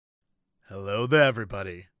Hello there,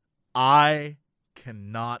 everybody. I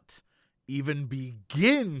cannot even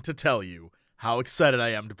begin to tell you how excited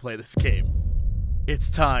I am to play this game. It's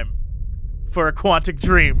time for a Quantic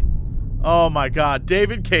Dream. Oh my god,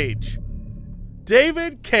 David Cage.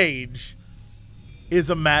 David Cage is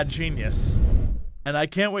a mad genius. And I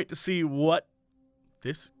can't wait to see what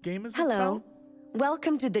this game is about. Hello.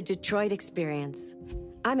 Welcome to the Detroit Experience.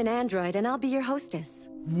 I'm an android and I'll be your hostess.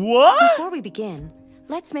 What? Before we begin,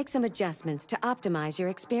 let's make some adjustments to optimize your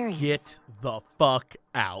experience. Get the fuck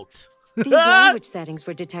out. These language settings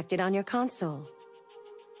were detected on your console.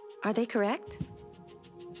 Are they correct?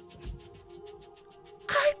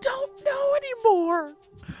 I don't know anymore.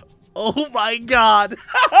 Oh my god.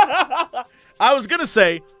 I was gonna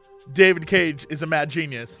say David Cage is a mad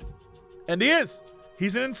genius. And he is.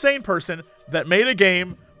 He's an insane person that made a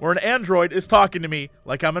game where an android is talking to me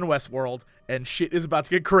like I'm in Westworld and shit is about to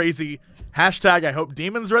get crazy. Hashtag I hope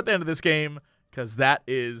demons are at the end of this game, because that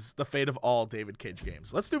is the fate of all David Cage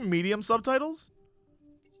games. Let's do medium subtitles.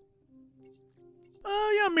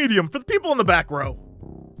 Yeah, medium. For the people in the back row.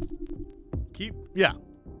 Yeah.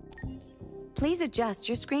 Please adjust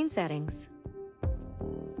your screen settings.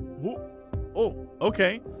 Whoa. Oh,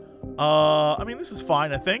 okay. I mean, this is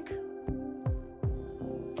fine, I think.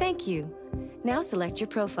 Thank you. Now select your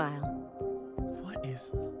profile. What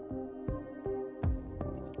is...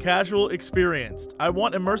 Casual experienced. I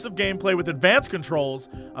want immersive gameplay with advanced controls,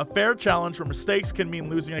 a fair challenge where mistakes can mean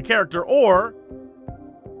losing a character, or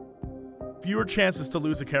fewer chances to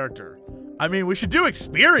lose a character. I mean, we should do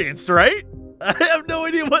experienced, right? I have no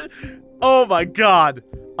idea what... Oh my god.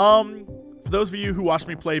 For those of you who watched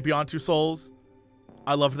me play Beyond Two Souls,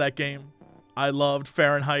 I loved that game. I loved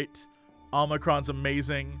Fahrenheit. Omicron's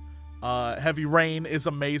amazing. Heavy Rain is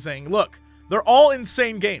amazing. Look, they're all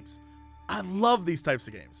insane games. I love these types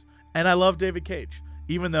of games. And I love David Cage,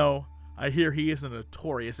 even though I hear he is a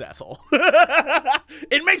notorious asshole.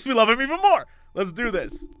 It makes me love him even more. Let's do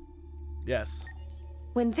this. Yes.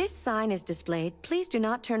 When this sign is displayed, please do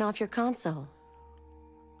not turn off your console.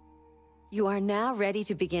 You are now ready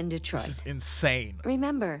to begin Detroit. This is insane.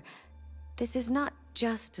 Remember, this is not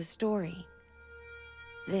just a story.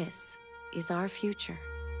 This is our future.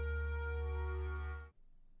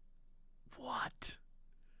 What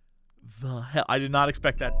the hell? I did not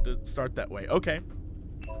expect that to start that way. Okay.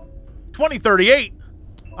 2038?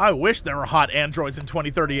 I wish there were hot androids in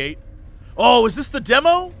 2038. Oh, is this the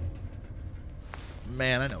demo?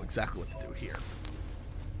 Man, I know exactly what to do here.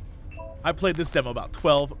 I played this demo about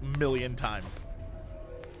 12 million times.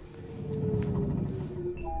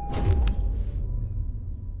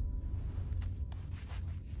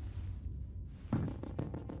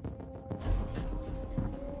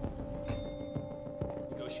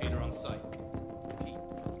 Negotiator on site.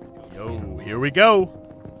 Yo, here we go.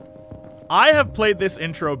 I have played this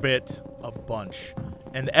intro bit a bunch,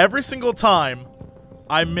 and every single time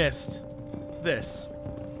I missed this.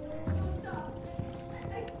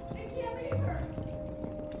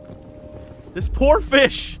 This poor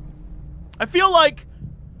fish. I feel like,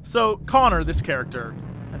 so Connor, this character,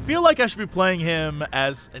 I feel like I should be playing him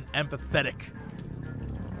as an empathetic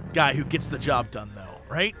guy who gets the job done though,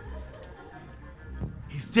 right?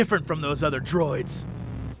 He's different from those other droids.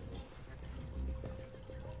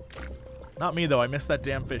 Not me though, I miss that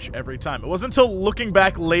damn fish every time. It wasn't until looking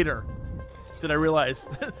back later that I realized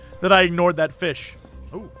that I ignored that fish.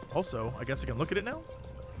 Oh, also, I guess I can look at it now.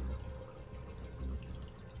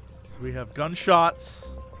 So we have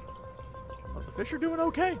gunshots. Oh, the fish are doing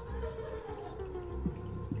okay.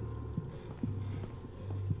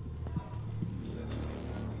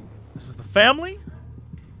 This is the family.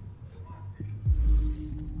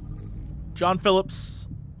 John Phillips,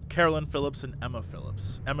 Carolyn Phillips, and Emma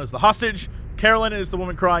Phillips. Emma's the hostage, Carolyn is the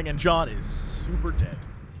woman crying, and John is super dead.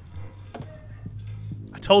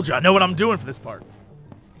 I told you, I know what I'm doing for this part.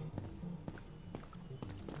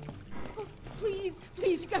 Oh, please,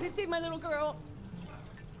 please, you gotta save my little girl.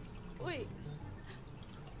 Wait.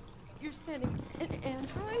 You're sending an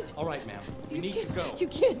android? All right, ma'am. We need to go. You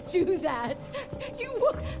can't do that.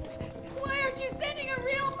 Why aren't you sending a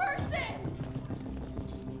real person?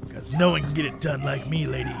 Because no one can get it done like me,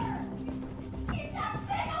 lady. Keep that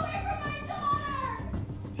thing away from my daughter!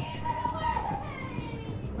 Keep it away from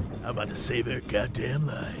me! I'm about to save her goddamn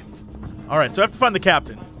life. Alright, so I have to find the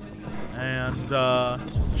captain. And,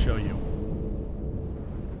 just to show you.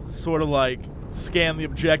 Sort of like scan the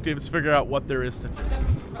objectives, figure out what there is to do.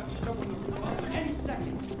 Any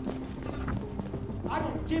second. I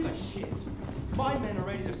don't give a shit. My men are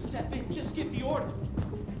ready to step in. Just give the order.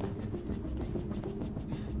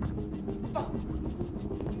 Fuck.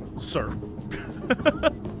 Sir.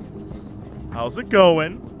 How's it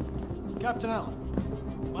going? Captain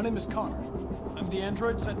Allen, my name is Connor. I'm the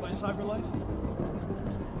android sent by CyberLife.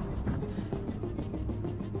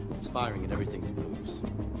 It's firing at everything that moves.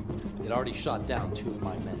 It already shot down 2 of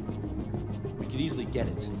my men. We could easily get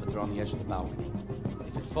it, but they're on the edge of the balcony.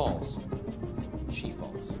 If it falls, she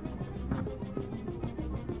falls.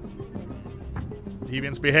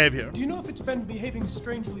 Deviant's behavior. Do you know if it's been behaving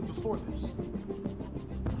strangely before this?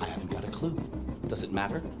 I haven't got a clue. Does it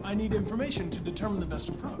matter? I need information to determine the best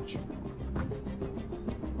approach.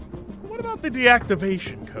 What about the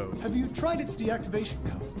deactivation code? Have you tried its deactivation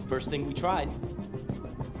codes? The first thing we tried.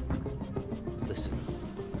 Listen,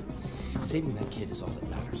 saving that kid is all that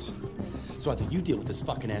matters. So either you deal with this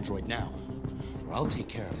fucking android now, or I'll take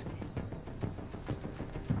care of it.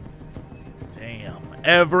 Damn.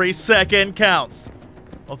 Every second counts.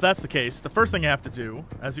 Well, if that's the case, the first thing I have to do,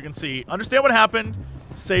 as you can see, understand what happened,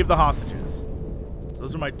 save the hostages.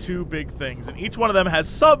 Those are my 2 big things, and each one of them has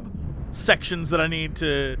sub-sections that I need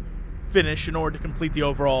to finish in order to complete the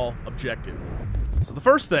overall objective. So the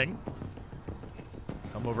first thing,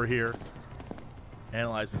 come over here,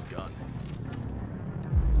 analyze this gun.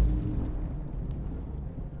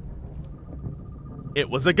 It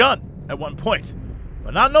was a gun at one point,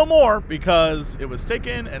 but not no more because it was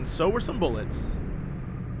taken and so were some bullets.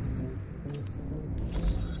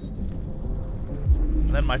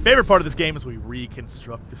 And then my favorite part of this game is we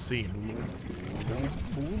reconstruct the scene.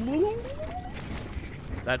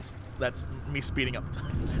 That's me speeding up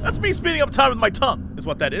time. That's me speeding up time with my tongue, is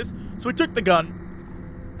what that is. So we took the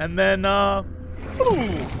gun, and then, all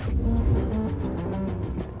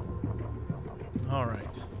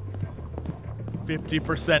right.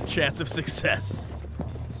 50% chance of success.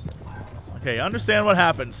 Okay, understand what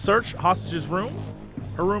happened. Search hostage's room.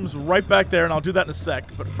 Her room's right back there, and I'll do that in a sec.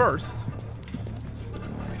 But first...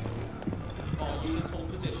 All units hold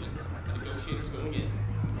positions. Negotiators going in.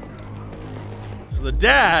 So the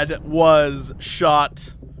dad was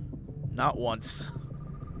shot not once.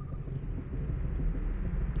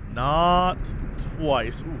 Not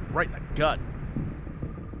twice. Ooh, right in the gut.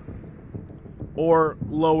 Or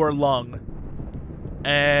lower lung.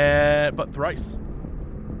 But thrice.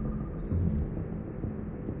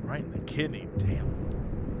 Right in the kidney.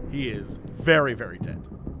 Damn. He is very, very dead.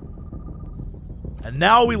 And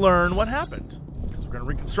now we learn what happened. Because we're going to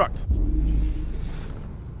reconstruct.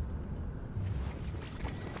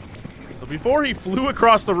 So before he flew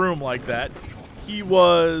across the room like that, he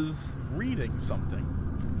was reading something.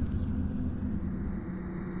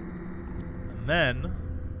 And then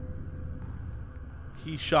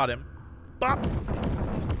he shot him. Bop!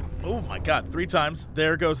 Oh my god, 3 times.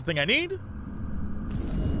 There goes the thing I need.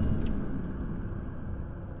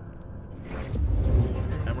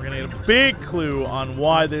 And we're gonna get a big clue on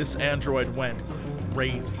why this android went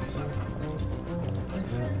crazy.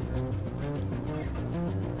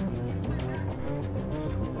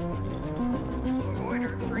 Order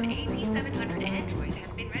for an AP700 android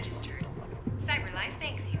has been registered. CyberLife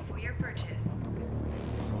thanks you for your purchase.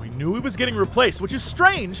 So we knew he was getting replaced, which is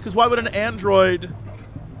strange, because why would an android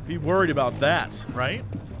be worried about that, right?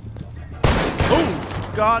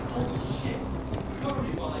 Oh, God. Holy shit! Cover me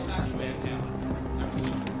while I patch man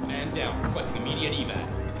down. Man down. Requesting immediate evac.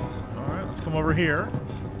 All right, let's come over here.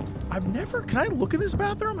 I've never... Can I look in this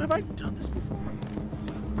bathroom? Have I done this before?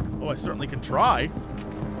 Oh, I certainly can try.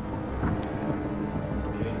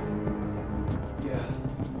 Okay.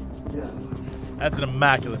 Yeah. That's an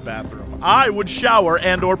immaculate bathroom. I would shower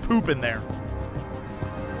and or poop in there.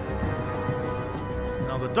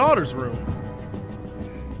 Now the daughter's room.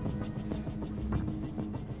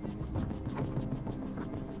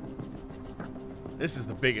 This is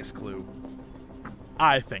the biggest clue.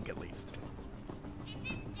 I think, at least. This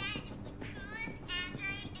is Daniel, the coolest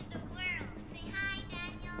android in the world. Say hi,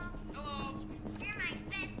 Daniel. Hello. You're my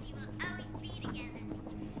bestie. We'll always be together.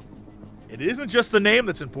 It isn't just the name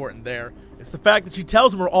that's important there. It's the fact that she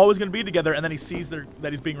tells him we're always going to be together, and then he sees that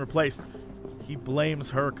he's being replaced. He blames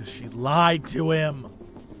her because she lied to him.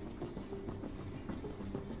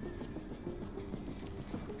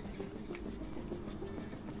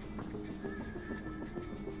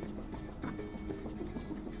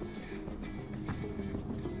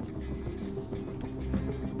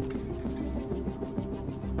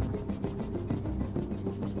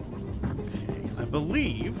 I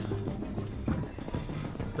believe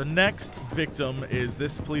the next victim is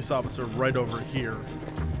this police officer right over here.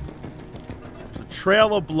 There's a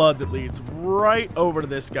trail of blood that leads right over to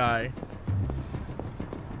this guy.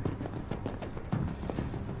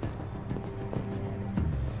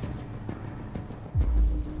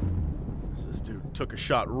 This dude took a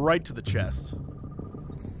shot right to the chest.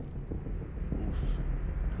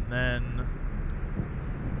 then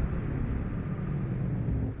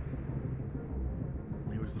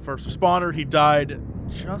he was the first responder. He died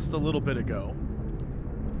just a little bit ago.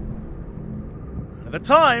 At the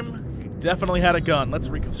time, he definitely had a gun. Let's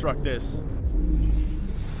reconstruct this.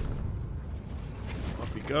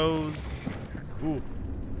 Up he goes. Ooh.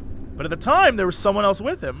 But at the time, there was someone else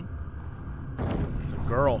with him. The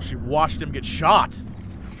girl. She watched him get shot.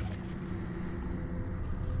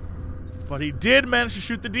 But he did manage to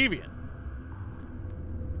shoot the deviant.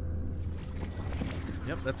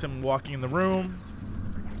 Yep, that's him walking in the room.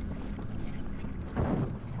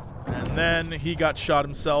 And then he got shot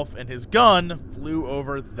himself, and his gun flew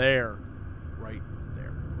over there. Right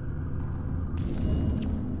there.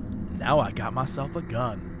 Now I got myself a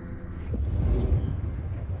gun.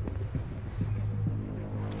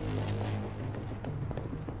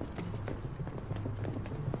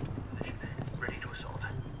 Ready to assault.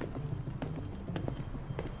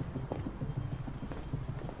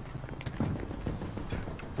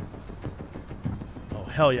 Oh,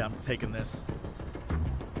 hell yeah, I'm taking this.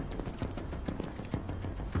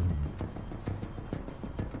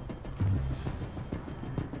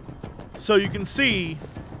 So you can see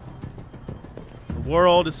the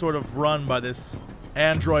world is sort of run by this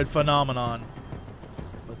android phenomenon.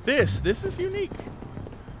 But this is unique.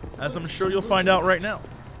 As I'm sure you'll find out right now.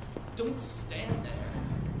 Don't stand there.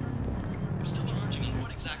 We're still emerging on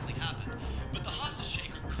what exactly happened, but the hostage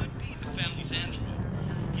taker could be the family's android.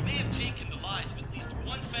 He may have taken the lives of at least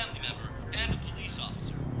one family member and a police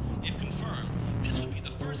officer. If confirmed, this would be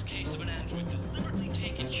the first case of an android deliberately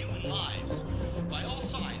taking human lives. By all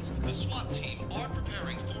signs, the SWAT team are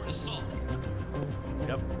preparing for an assault.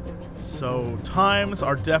 Yep. So times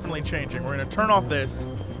are definitely changing. We're going to turn off this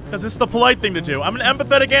because it's the polite thing to do. I'm an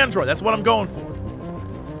empathetic android. That's what I'm going for.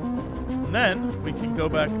 And then we can go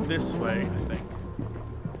back this way, I think.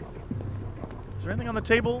 Is there anything on the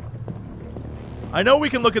table? I know we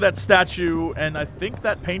can look at that statue, and I think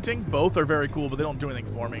that painting. Both are very cool, but they don't do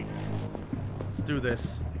anything for me. Let's do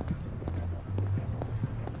this.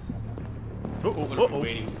 What are we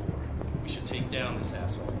waiting for? We should take down this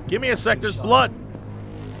asshole. Give me a sec, there's blood.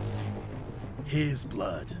 His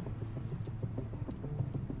blood.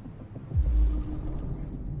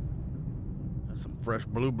 That's some fresh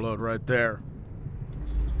blue blood right there.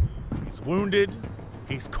 He's wounded.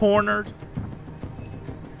 He's cornered.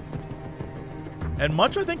 And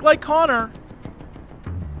much, I think, like Connor,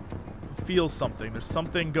 he feels something. There's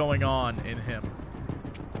something going on in him.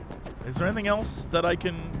 Is there anything else that I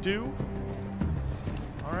can do?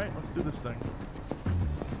 Alright, let's do this thing.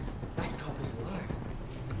 That cop is alive.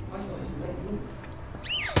 I saw his leg move.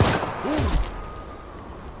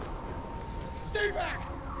 Stay back!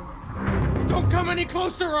 Don't come any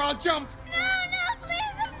closer or I'll jump! No,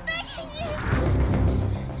 please, I'm begging you!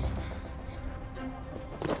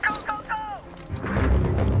 Go!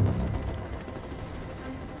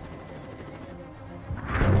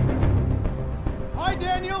 Hi,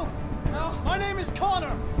 Daniel. My name is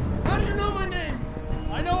Connor. How do you know my name?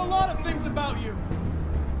 I know a lot of things about you.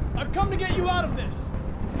 I've come to get you out of this.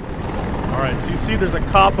 Alright, so you see there's a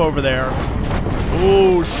cop over there.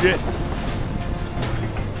 Oh, shit.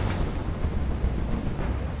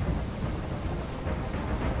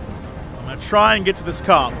 I'm gonna try and get to this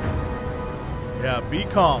cop. Yeah, be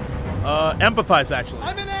calm. Empathize, actually.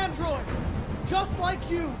 I'm an android, just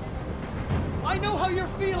like you. I know how you're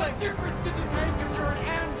feeling. What difference does it make if you're an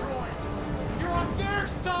android? You're on their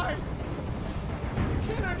side.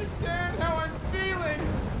 You can't understand how I'm feeling.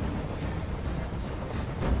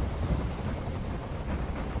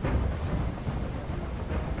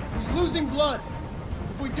 He's losing blood.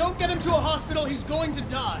 If we don't get him to a hospital, he's going to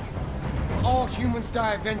die. All humans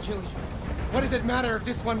die eventually. What does it matter if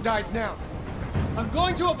this one dies now? I'm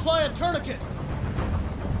going to apply a tourniquet.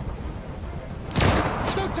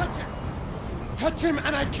 Don't touch him! Touch him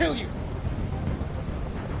and I kill you!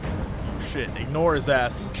 Shit, ignore his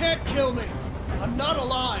ass. You can't kill me. I'm not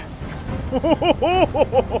alive.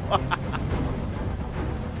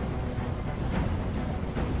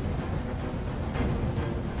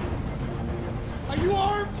 Are you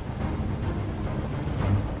armed?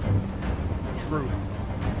 Truth.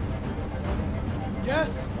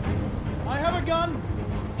 Yes, I have a gun.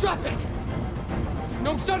 Drop it!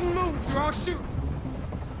 No sudden moves or I'll shoot!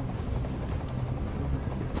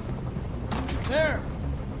 There.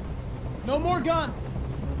 No more gun.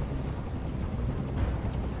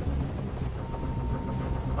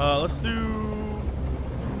 Let's do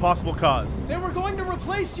possible cause. They were going to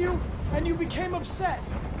replace you, and you became upset.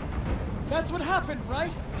 That's what happened,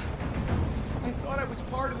 right? I thought I was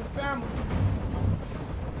part of the family.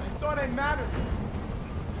 I thought I mattered.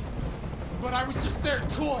 But I was just their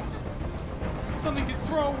toy. Something to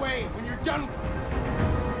throw away when you're done with it.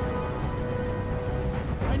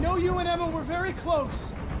 I know you and Emma were very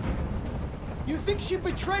close. You think she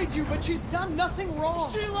betrayed you, but she's done nothing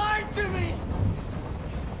wrong. She lied to me!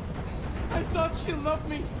 I thought she loved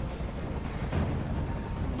me.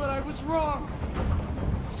 But I was wrong.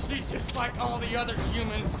 She's just like all the other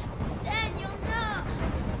humans. Daniel, no!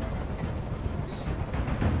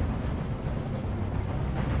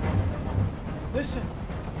 Listen.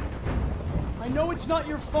 I know it's not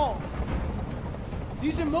your fault.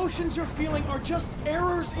 These emotions you're feeling are just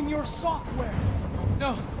errors in your software.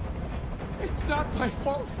 No. It's not my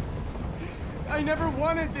fault. I never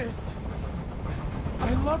wanted this.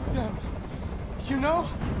 I loved them. You know?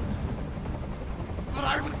 But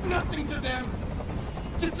I was nothing to them.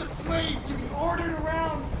 Just a slave to be ordered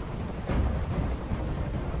around.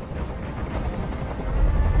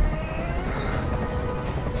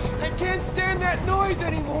 I can't stand that noise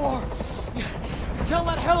anymore. Tell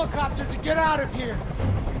that helicopter to get out of here.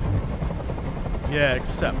 Yeah,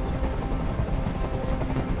 except.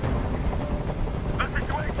 The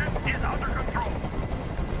situation is under control.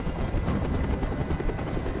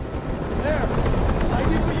 There. I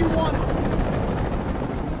did what you wanted.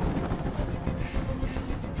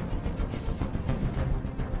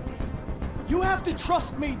 You have to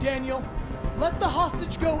trust me, Daniel. Let the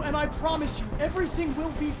hostage go, and I promise you, everything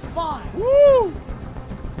will be fine. Woo!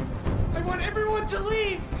 I want everyone to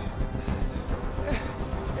leave!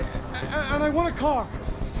 And I want a car.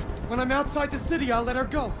 When I'm outside the city, I'll let her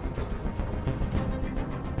go.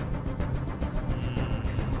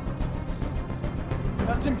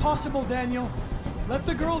 That's impossible, Daniel. Let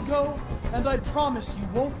the girl go, and I promise you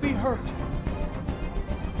won't be hurt.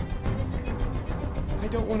 I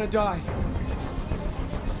don't want to die.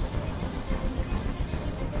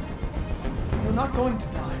 You're not going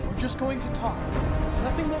to die. We're just going to talk.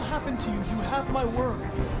 Nothing will happen to you. You have my word.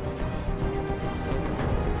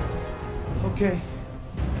 Okay.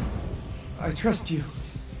 I trust you.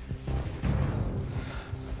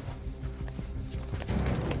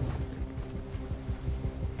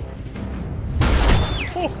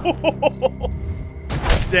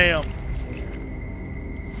 Damn.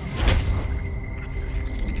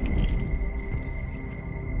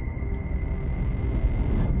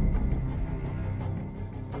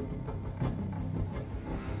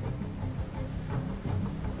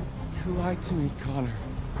 You lied to me, Connor.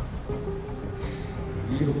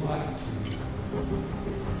 You lied to me.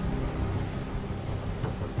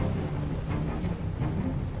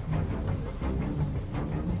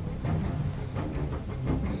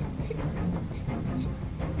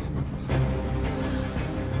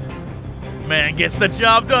 Man gets the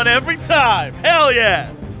job done every time. Hell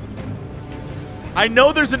yeah. I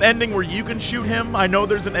know there's an ending where you can shoot him. I know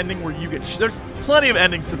there's an ending where you get... There's plenty of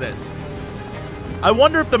endings to this. I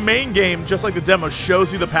wonder if the main game, just like the demo,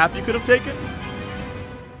 shows you the path you could have taken.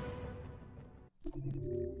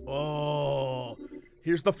 Oh,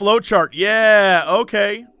 here's the flowchart. Yeah,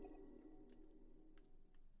 okay.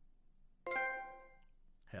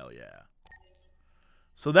 Hell yeah.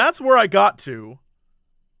 So that's where I got to.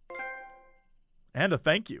 And a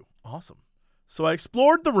thank you. Awesome. So I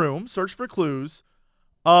explored the room, searched for clues.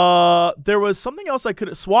 There was something else I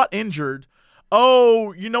could... SWAT injured.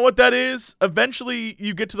 Oh, you know what that is? Eventually,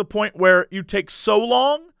 you get to the point where you take so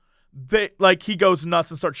long that, like, he goes nuts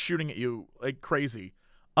and starts shooting at you like crazy.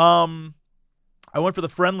 I went for the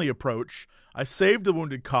friendly approach. I saved the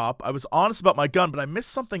wounded cop. I was honest about my gun, but I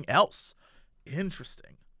missed something else.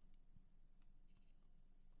 Interesting.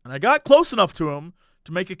 And I got close enough to him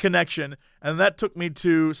to make a connection, and that took me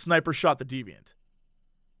to Sniper Shot the Deviant.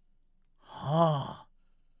 Huh.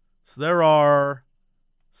 So there are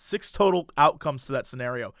 6 total outcomes to that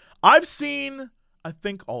scenario. I've seen, I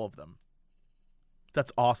think, all of them.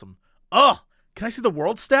 That's awesome. Ugh! Can I see the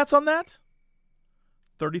world stats on that?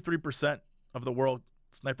 33% of the world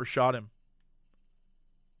Sniper shot him.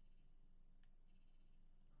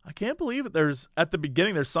 I can't believe it. There's, at the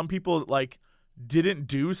beginning, there's some people that, like, didn't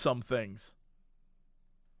do some things.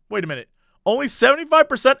 Wait a minute. Only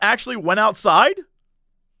 75% actually went outside?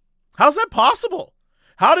 How's that possible?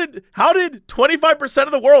 How did 25%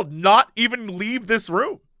 of the world not even leave this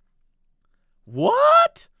room?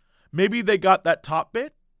 What? Maybe they got that top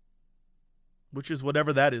bit, which is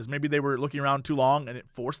whatever that is. Maybe they were looking around too long and it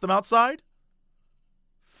forced them outside?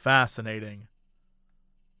 Fascinating.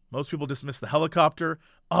 Most people dismiss the helicopter.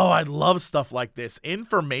 Oh, I love stuff like this.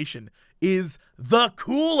 Information is the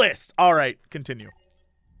coolest. All right, continue.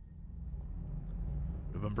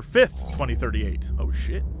 November 5th, 2038. Oh,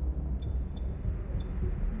 shit.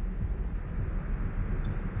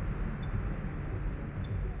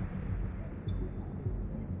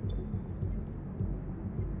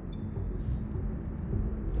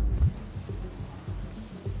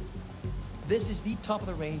 This is the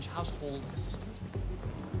top-of-the-range household assistant.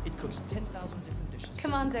 It cooks 10,000 different dishes.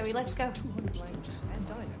 Come on, Zoe, let's go. 200 languages and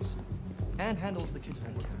dialects. And handles the kids'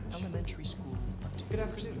 homework from elementary school up to... Good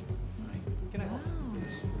afternoon. Can I help?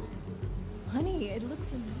 Yes. Honey, it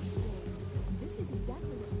looks amazing. This is exactly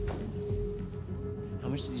what... How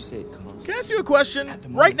much did you say it cost? Can I ask you a question?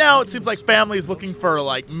 Right now, it seems like families looking for,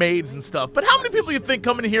 like, maids and stuff. But how many people you think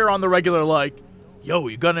come in here on the regular, like, yo,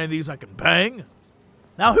 you got any of these I can bang?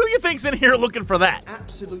 Now, who you think's in here looking for that?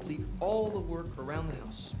 Absolutely all the work around the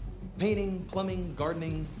house. Painting, plumbing,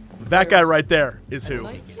 gardening. That guy right there is who.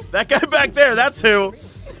 That guy back there, that's who.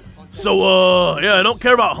 So, yeah, I don't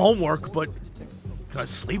care about homework, but can I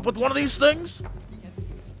sleep with one of these things?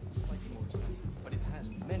 Slightly more expensive, but it has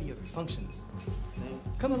many other functions.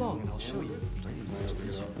 Come along and I'll show you.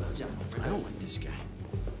 I don't like this guy.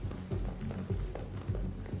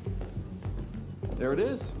 There it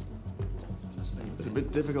is. It's a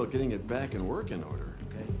bit difficult getting it back in working order.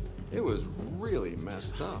 Okay. It was really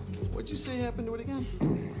messed up. What'd you say happened to it again?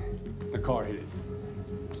 The car hit it.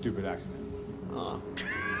 Stupid accident. Oh,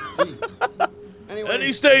 see. Anyway,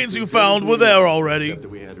 Any stains you found were there already. Except that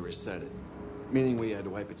we had to reset it, meaning we had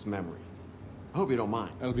to wipe its memory. I hope you don't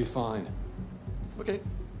mind. That'll be fine. Okay.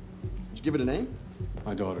 Did you give it a name?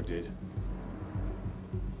 My daughter did.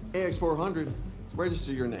 AX400.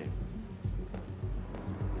 Register your name.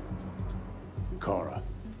 Kara.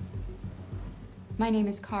 My name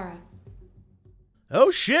is Kara. Oh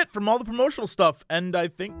shit, from all the promotional stuff. And I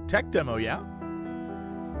think tech demo, yeah?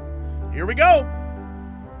 Here we go.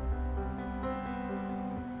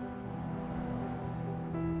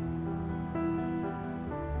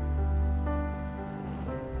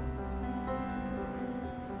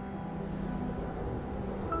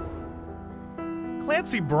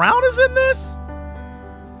 Clancy Brown is in this?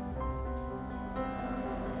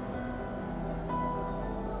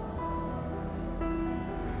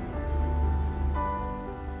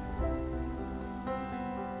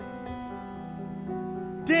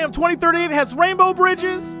 Damn, 2038 has rainbow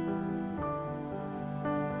bridges.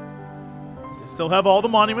 They still have all the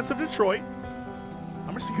monuments of Detroit.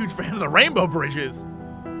 I'm just a huge fan of the rainbow bridges.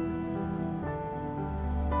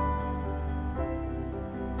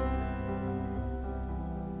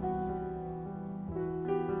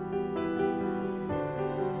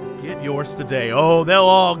 Get yours today. Oh, they'll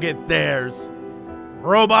all get theirs.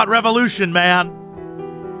 Robot revolution, man.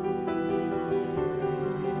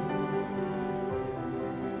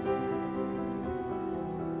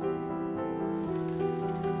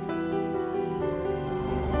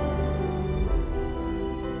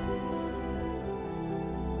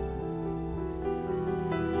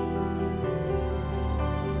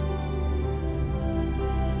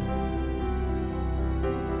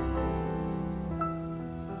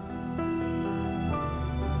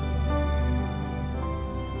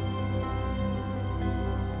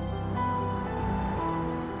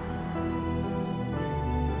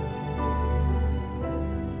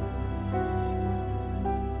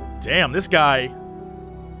 Damn, this guy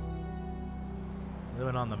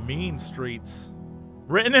living on the mean streets.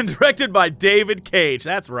 Written and directed by David Cage.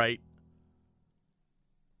 That's right.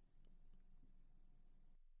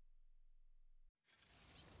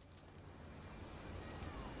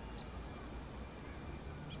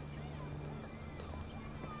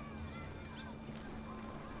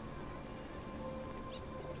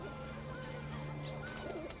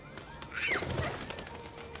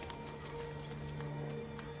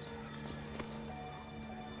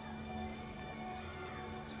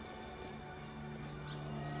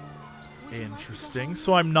 Interesting.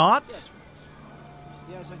 So I'm not?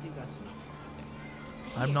 Yes, I think that's enough.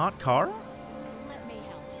 I'm not Kara? Let me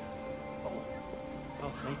help.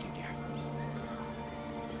 Oh, thank you, dear.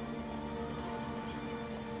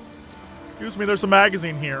 Excuse me, there's a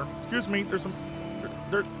magazine here. Excuse me, there's some...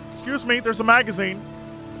 excuse me, there's a magazine.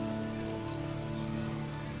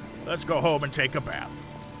 Let's go home and take a bath.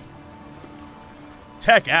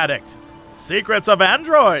 Tech Addict. Secrets of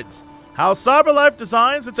Androids. How CyberLife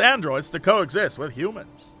designs its androids to coexist with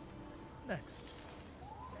humans. Next.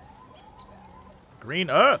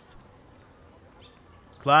 Green Earth.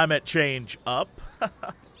 Climate change up.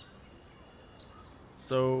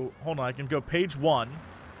 So, hold on, I can go page 1.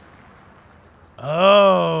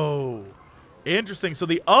 Oh. Interesting. So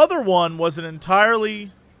the other one was an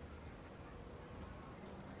entirely...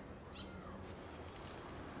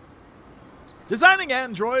 Designing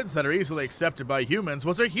androids that are easily accepted by humans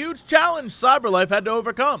was a huge challenge CyberLife had to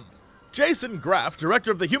overcome. Jason Graff, director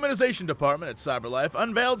of the humanization department at CyberLife,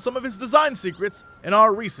 unveiled some of his design secrets in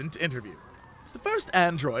our recent interview. The first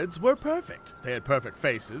androids were perfect. They had perfect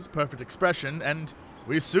faces, perfect expression, and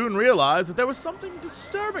We soon realized that there was something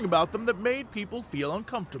disturbing about them that made people feel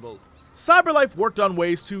uncomfortable. CyberLife worked on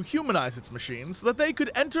ways to humanize its machines so that they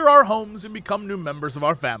could enter our homes and become new members of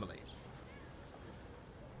our family.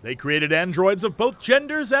 They created androids of both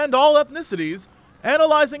genders and all ethnicities,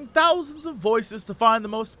 analyzing thousands of voices to find the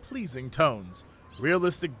most pleasing tones.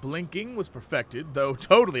 Realistic blinking was perfected, though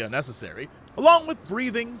totally unnecessary, along with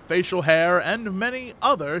breathing, facial hair, and many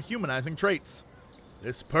other humanizing traits.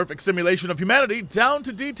 This perfect simulation of humanity, down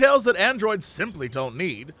to details that androids simply don't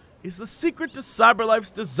need, is the secret to CyberLife's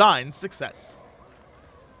design success.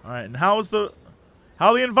 Alright, and how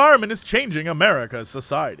the environment is changing America's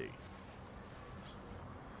society.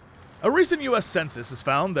 A recent U.S. census has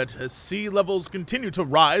found that as sea levels continue to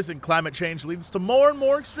rise and climate change leads to more and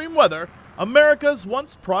more extreme weather, America's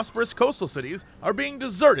once prosperous coastal cities are being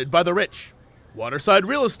deserted by the rich. Waterside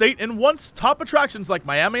real estate and once top attractions like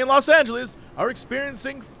Miami and Los Angeles are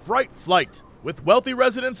experiencing fright flight, with wealthy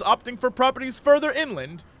residents opting for properties further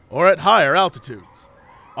inland or at higher altitudes.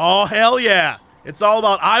 Oh, hell yeah! It's all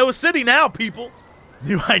about Iowa City now, people!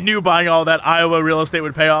 I knew buying all that Iowa real estate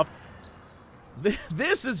would pay off.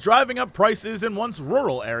 This is driving up prices in once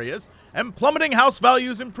rural areas and plummeting house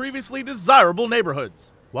values in previously desirable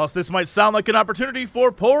neighborhoods. Whilst this might sound like an opportunity for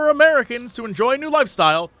poorer Americans to enjoy a new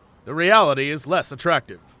lifestyle, the reality is less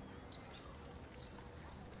attractive.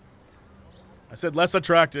 I said less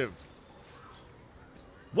attractive.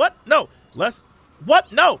 What? No. Less.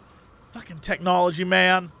 What? No. Fucking technology,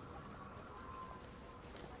 man.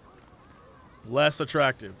 Less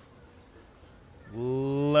attractive.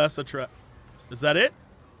 Less attractive. Is that it?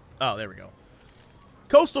 Oh, there we go.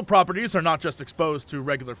 Coastal properties are not just exposed to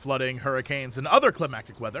regular flooding, hurricanes, and other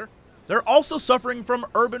climatic weather. They're also suffering from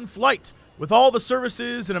urban flight, with all the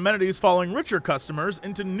services and amenities following richer customers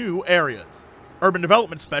into new areas. Urban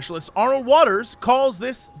development specialist Arnold Waters calls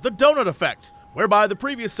this the donut effect, whereby the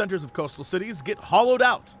previous centers of coastal cities get hollowed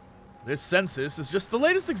out. This census is just the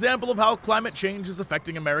latest example of how climate change is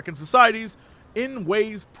affecting American societies in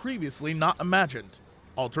ways previously not imagined,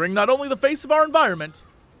 altering not only the face of our environment,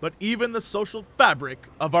 but even the social fabric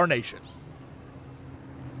of our nation.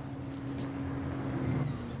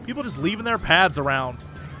 People just leaving their pads around.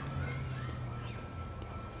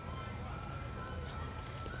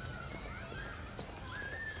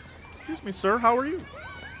 Excuse me, sir, how are you?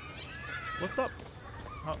 What's up?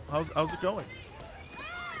 How's it going?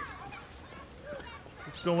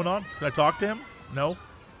 What's going on? Can I talk to him? No?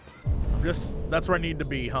 That's where I need to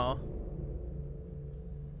be, huh?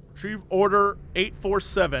 Retrieve order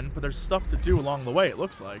 847, but there's stuff to do along the way, it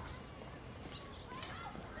looks like.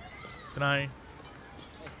 Can I?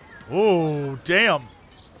 Oh, damn.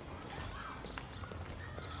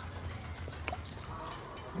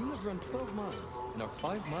 You live around 12 miles and are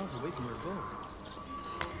 5 miles away from your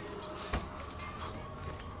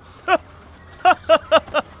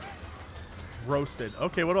goal. Roasted.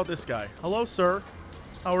 Okay, what about this guy? Hello, sir.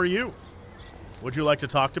 How are you? Would you like to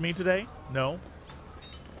talk to me today? No?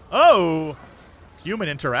 Oh! Human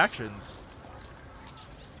interactions.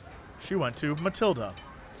 She went to Matilda.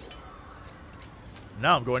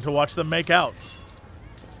 Now I'm going to watch them make out.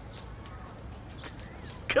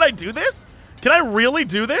 Can I do this? Can I really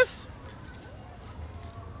do this?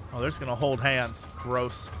 Oh, they're just going to hold hands.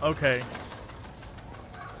 Gross. Okay.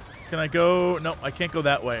 Can I go? No, I can't go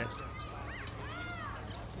that way.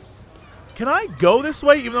 Can I go this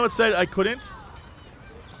way even though it said I couldn't?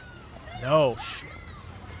 No, shit.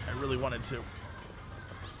 I really wanted to.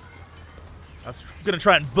 I was going to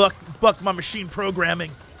try and buck my machine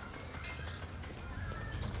programming.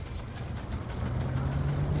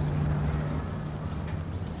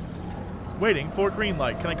 Waiting for green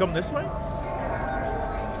light. Can I come this way?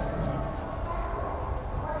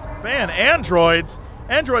 Man, androids.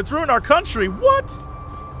 Androids ruin our country. What?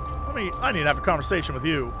 I need to have a conversation with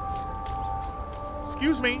you.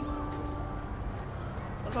 Excuse me.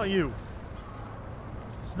 What about you?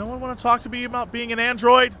 Does no one want to talk to me about being an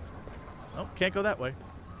android? Nope, can't go that way.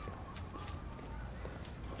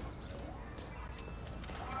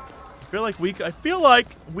 I feel like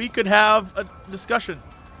we could have a discussion.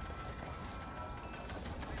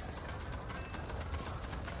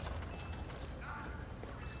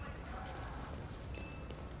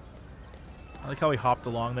 I like how he hopped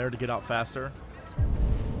along there to get out faster.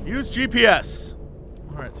 Use GPS.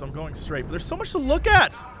 Alright, so I'm going straight. But there's so much to look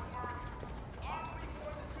at.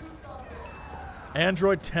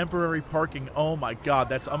 Android temporary parking. Oh my god,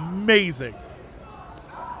 that's amazing.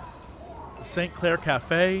 The St. Clair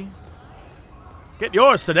Cafe. Get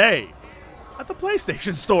yours today. At the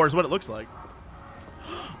PlayStation store is what it looks like.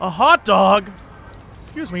 A hot dog.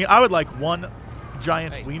 Excuse me, I would like one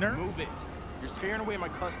giant wiener. Move it. You're scaring away my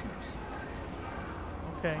customers.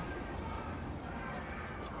 Okay.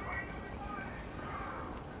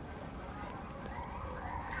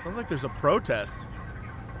 Sounds like there's a protest.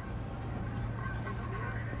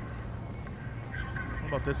 What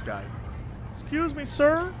about this guy? Excuse me,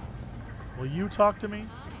 sir. Will you talk to me?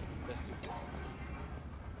 Let's do it.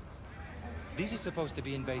 This is supposed to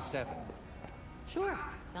be in base 7. Sure.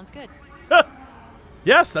 Sounds good.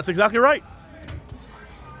 Yes, that's exactly right.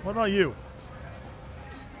 What about you?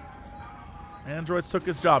 Androids took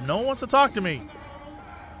his job. No one wants to talk to me.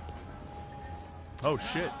 Oh,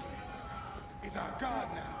 shit. Is our God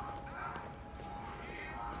now.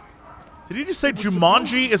 Did he just say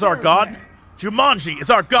Jumanji is our God? Man. Jumanji is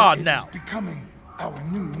our God now. Is becoming our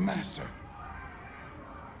new master.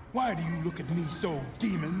 Why do you look at me so,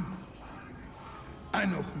 demon? I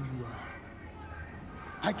know who you are.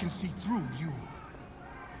 I can see through you.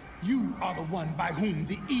 You are the one by whom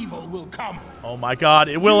the evil will come. Oh my God,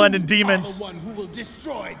 it will end in demons. You are the one who will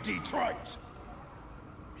destroy Detroit.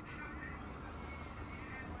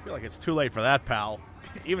 I feel like it's too late for that, pal.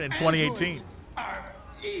 Even in 2018. Androids are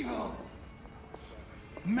evil.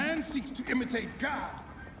 Man seeks to imitate God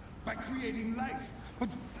by creating life. But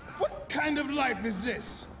what kind of life is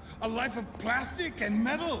this? A life of plastic and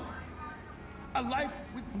metal? A life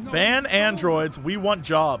with no Ban soul? androids. We want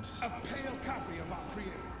jobs. A pale copy of our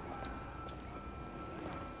creator.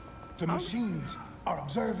 The machines are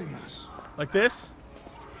observing us. Like this?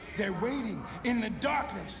 They're waiting in the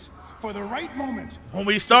darkness for the right moment. When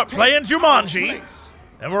we start playing Jumanji,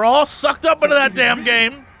 and we're all sucked up into that damn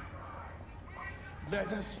game. Let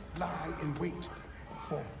us lie in wait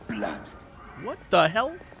for blood. What the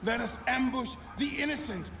hell? Let us ambush the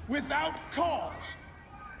innocent without cause.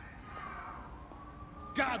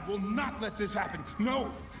 God will not let this happen.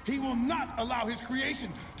 No, he will not allow his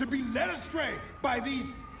creation to be led astray by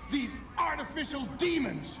these artificial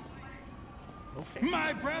demons. Okay.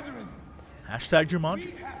 My brethren. Hashtag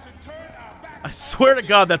Jumanji. I swear to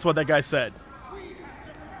God, that's what that guy said.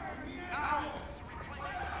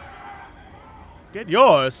 Get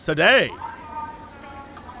yours today.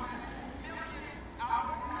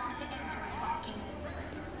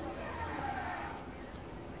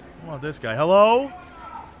 Come on, this guy. Hello?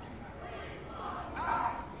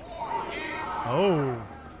 Oh.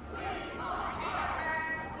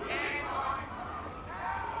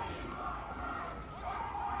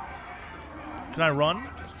 Can I run?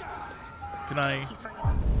 Can I?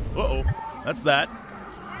 Uh-oh. That's that.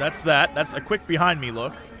 That's that. That's a quick behind me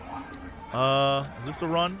look. Is this a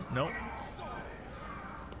run? Nope.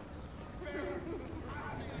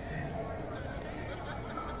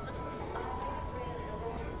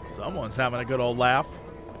 Someone's having a good old laugh.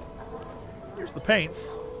 Here's the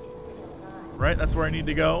paints. Right, that's where I need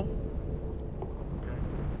to go. Okay.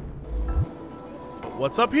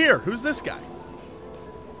 What's up here? Who's this guy?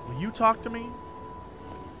 Will you talk to me?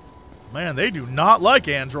 Man, they do not like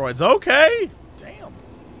androids. Okay. Damn.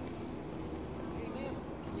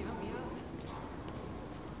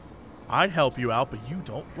 I'd help you out, but you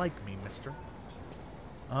don't like me, mister.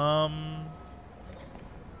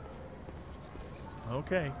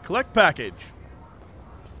 Okay. Collect package.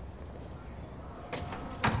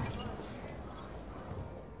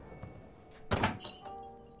 Can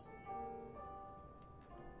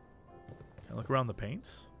I look around the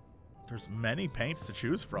paints? There's many paints to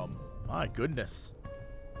choose from. My goodness.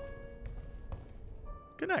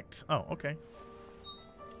 Connect. Oh, okay.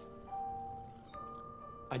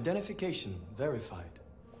 Identification verified.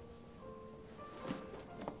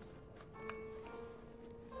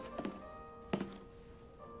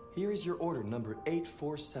 Here is your order number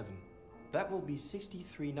 847. That will be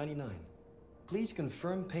 $63.99. Please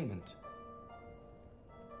confirm payment.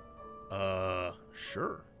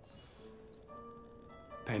 Sure.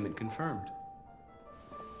 Payment confirmed.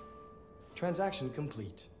 Transaction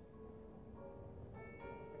complete.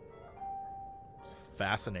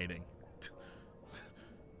 Fascinating.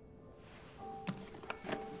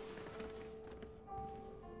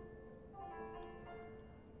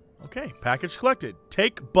 Okay, package collected.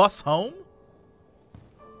 Take bus home?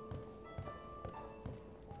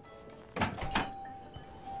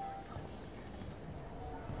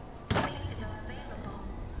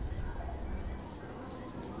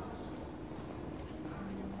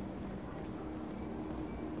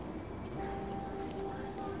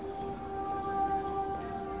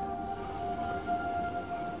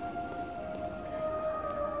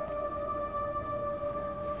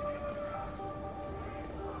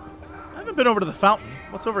 I haven't been over to the fountain.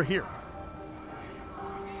 What's over here?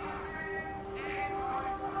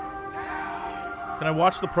 Can I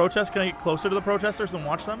watch the protest? Can I get closer to the protesters and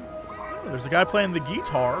watch them? There's a guy playing the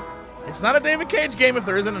guitar. It's not a David Cage game if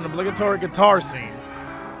there isn't an obligatory guitar scene.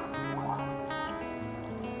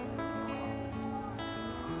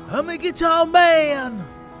 I'm a guitar man,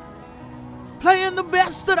 playing the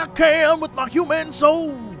best that I can with my human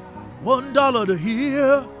soul. $1 to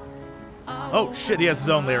hear. Oh shit, he has his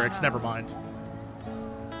own lyrics. Never mind.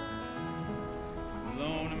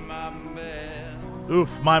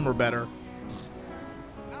 Oof, mine were better.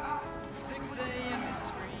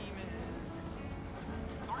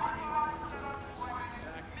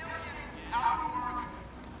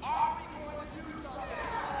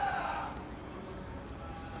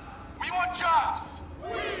 We want jobs. We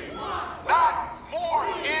want not more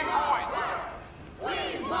androids.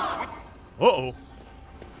 We want. Uh-oh.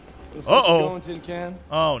 Uh-oh. Going, tin can?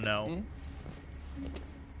 Oh, no.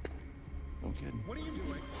 No kidding. What are you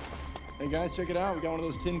doing? Hey, guys, check it out. We got one of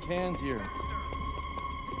those tin cans here.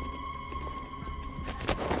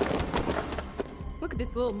 Look at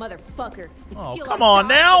this little motherfucker. He Oh, steals come our on jobs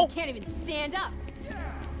now. and Can't even stand up.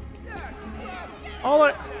 All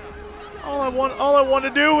I want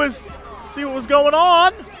to do is see what was going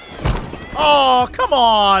on. Oh, come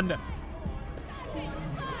on.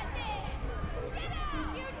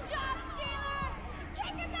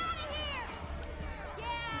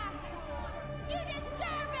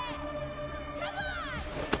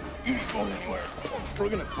 You ain't going anywhere. We're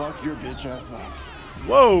gonna fuck your bitch ass up.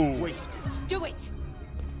 Whoa. Waste it. Do it.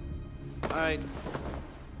 All right.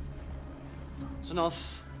 It's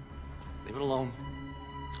enough. Leave it alone.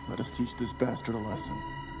 Let us teach this bastard a lesson.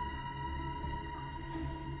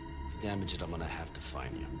 If you damage it, I'm gonna have to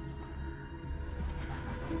fine you.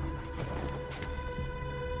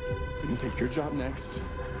 We can take your job next.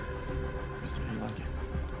 We'll see how you like it.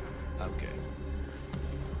 Okay.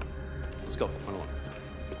 Let's go. Run along.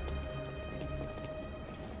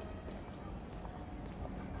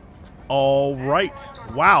 All right.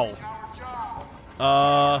 Wow.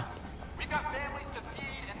 We got families to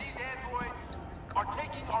feed, and these androids are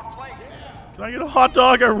taking our place. Can I get a hot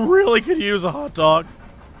dog? I really could use a hot dog.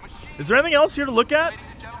 Is there anything else here to look at?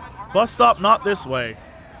 Bus stop not this way.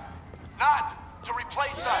 Not to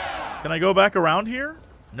replace us. Can I go back around here?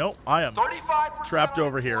 Nope, I am trapped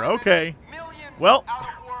over here. Okay. Well,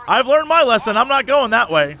 I've learned my lesson. I'm not going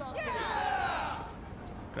that way.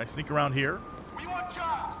 Can I sneak around here? We want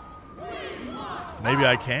jobs. Maybe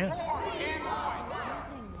I can.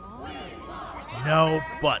 No,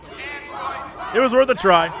 but it was worth a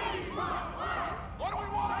try.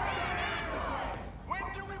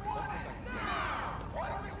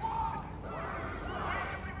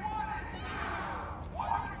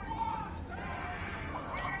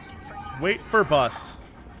 Wait for bus.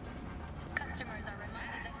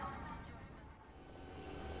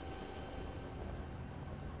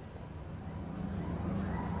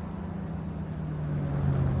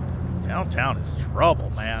 Downtown is trouble,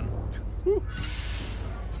 man. Whew.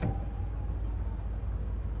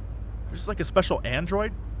 There's like a special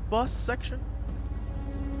Android bus section.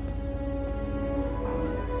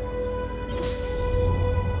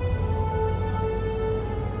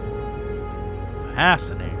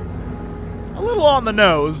 Fascinating. A little on the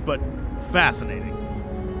nose, but fascinating.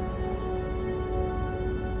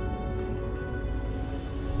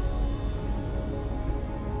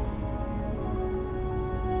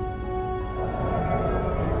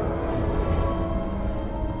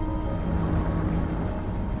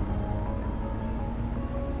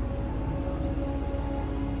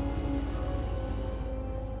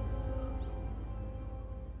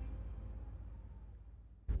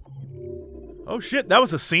 Oh shit, that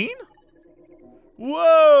was a scene?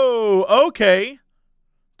 Whoa, okay.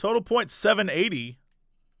 Total point 780.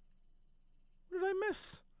 What did I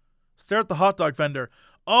miss? Stare at the hot dog vendor.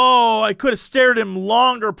 Oh, I could have stared at him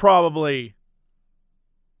longer probably.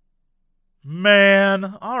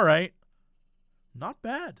 Man, all right. Not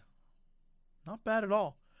bad. Not bad at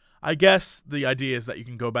all. I guess the idea is that you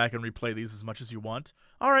can go back and replay these as much as you want.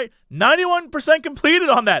 All right, 91% completed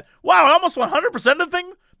on that. Wow, I almost 100% of the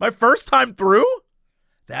thing my first time through?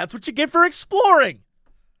 That's what you get for exploring.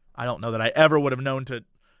 I don't know that I ever would have known to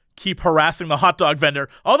keep harassing the hot dog vendor,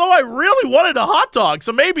 although I really wanted a hot dog,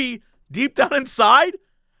 so maybe deep down inside,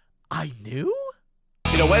 I knew?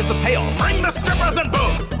 You know, where's the payoff? Bring the strippers and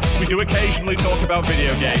booze. We do occasionally talk about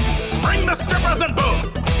video games. Bring the strippers and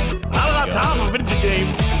booze. Not enough time for video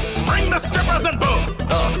games. Bring the strippers and booze.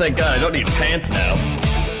 Oh, thank God, I don't need pants now.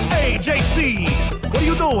 Hey, JC, what are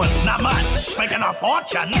you doing? Not much. Making a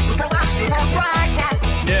fortune. It's a professional broadcast.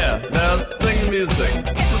 Yeah, now sing music. It's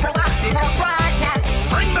a professional broadcast.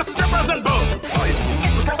 Bring the strippers and booze. Oh, yeah.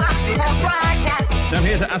 It's a professional broadcast. Now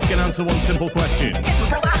here to ask and answer one simple question. It's a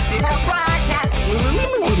production of broadcast.